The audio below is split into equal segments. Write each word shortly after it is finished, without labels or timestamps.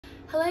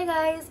Hello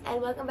guys,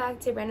 and welcome back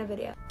to a brand new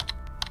video.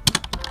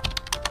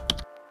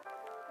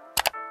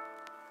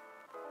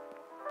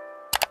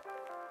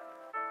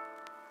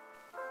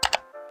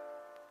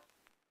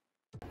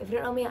 If you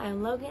don't know me,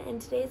 I'm Logan. In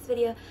today's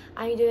video,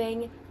 I'm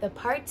doing the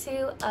part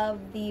 2 of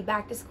the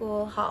back to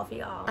school haul for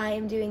y'all. I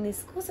am doing the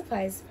school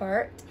supplies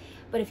part,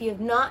 but if you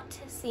have not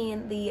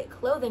seen the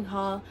clothing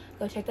haul,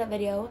 go check that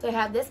video. So I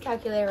have this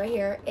calculator right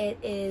here. It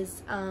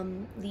is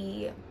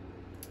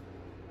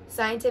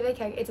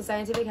it's a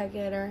scientific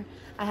calculator.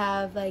 I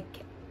have like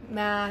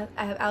math,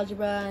 I have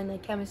algebra and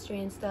like chemistry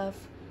and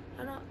stuff.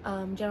 I don't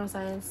know, general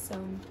science.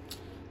 So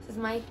this is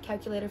my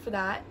calculator for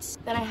that.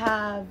 Then I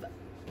have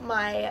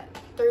my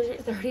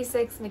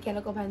 36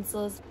 mechanical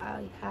pencils.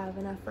 I have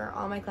enough for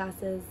all my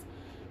classes,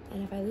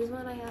 and if I lose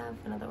one, I have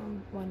another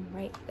one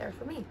right there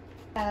for me.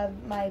 I have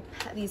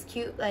these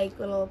cute like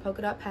little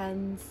polka dot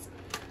pens.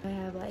 I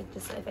have like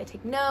just if I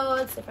take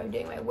notes, if I'm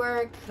doing my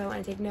work, if I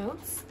want to take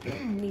notes.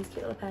 These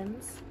cute little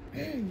pens.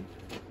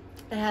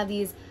 I have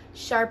these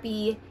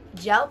Sharpie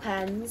gel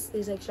pens.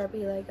 These like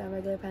Sharpie like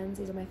regular pens.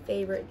 These are my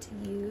favorite to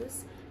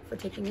use for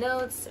taking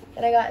notes.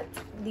 And I got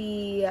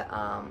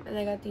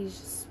these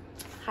just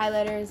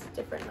highlighters,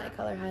 different like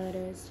color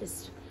highlighters,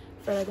 just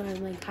for like when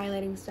I'm like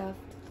highlighting stuff.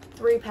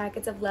 3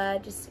 packets of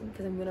lead, just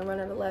because I'm gonna run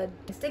out of lead.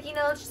 Sticky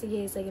notes, just in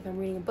case like if I'm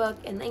reading a book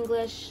in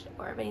English,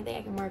 or if anything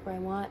I can mark where I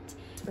want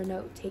for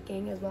note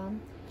taking as well.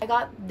 I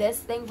got this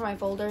thing for my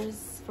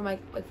folders, for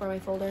my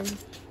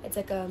folders. It's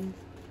like a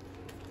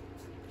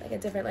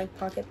different like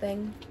pocket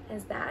thing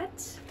as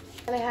that.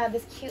 And I have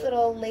this cute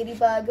little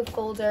ladybug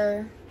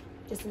folder,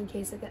 just in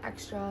case like an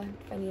extra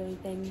if I need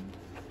anything.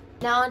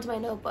 Now onto my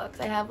notebooks.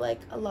 I have like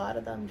a lot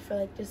of them for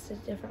like just a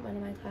different one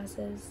of my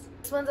classes.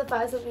 This one's a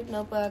 5-subject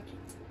notebook.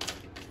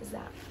 Is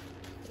that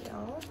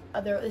y'all?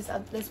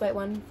 This white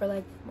one for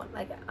like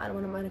another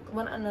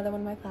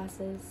one of my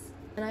classes.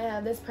 And I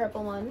have this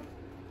purple one.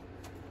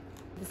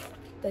 This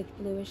like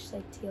bluish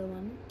like teal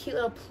one. Cute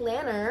little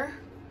planner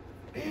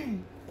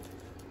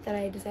that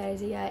I decided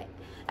to get.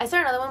 I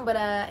started another one, but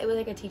it was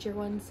like a teacher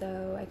one,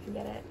 so I could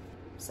get it.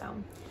 So,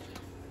 and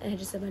it had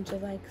just a bunch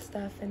of like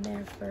stuff in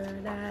there for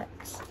that.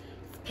 It's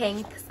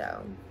pink,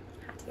 so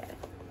had to get it.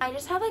 I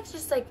just have like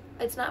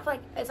it's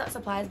not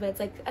supplies, but it's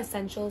like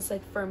essentials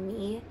like for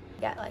me.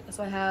 Yeah, like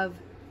so I have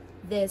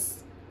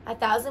this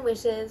 1,000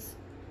 Wishes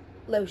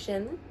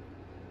lotion.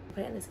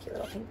 Put it in this cute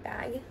little pink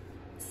bag.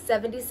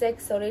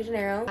 76 Sol de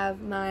Janeiro. I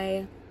have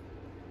my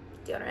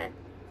deodorant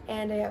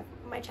and I have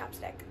my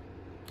chapstick,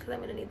 because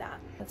I'm gonna need that.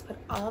 Let's put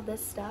all of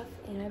this stuff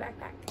in my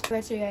backpack.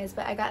 Sorry to you guys,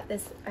 but I have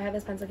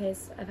this pencil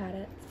case. I've had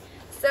it.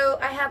 So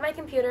I have my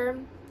computer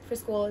for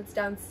school. It's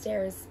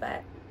downstairs,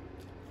 but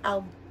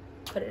I'll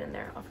put it in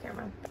there off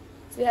camera.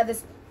 So we have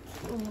this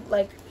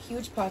like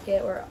huge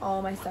pocket where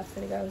all my stuff's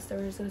gonna go. So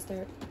we're just gonna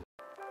start.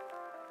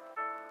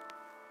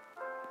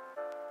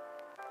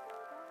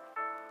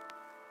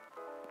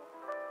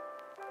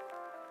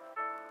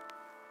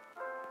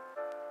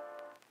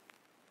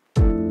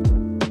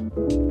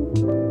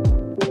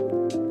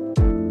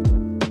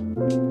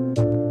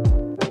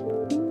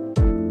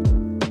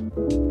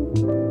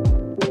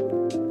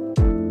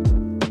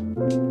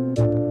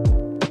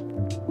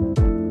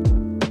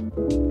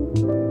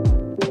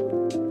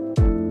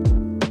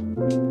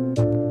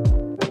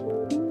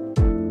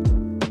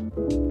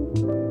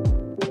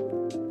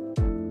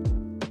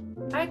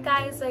 Alright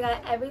guys, so I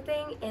got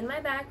everything in my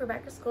bag for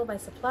back to school, my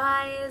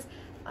supplies,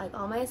 like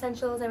all my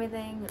essentials,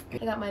 everything. I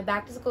got my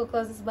back to school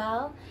clothes as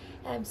well,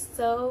 and I'm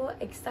so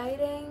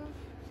excited,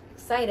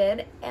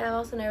 and I'm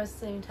also nervous at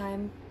the same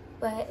time,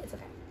 but it's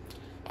okay.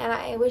 And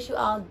I wish you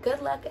all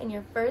good luck in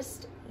your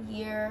first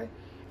year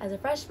as a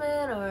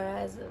freshman or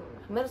as a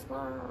middle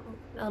school,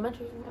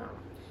 elementary, I don't know.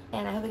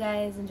 And I hope you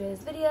guys enjoy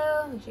this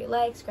video. Make sure you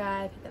like,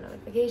 subscribe, hit the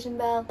notification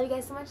bell. Love you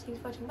guys so much.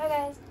 Thanks for watching. Bye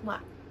guys. Mwah.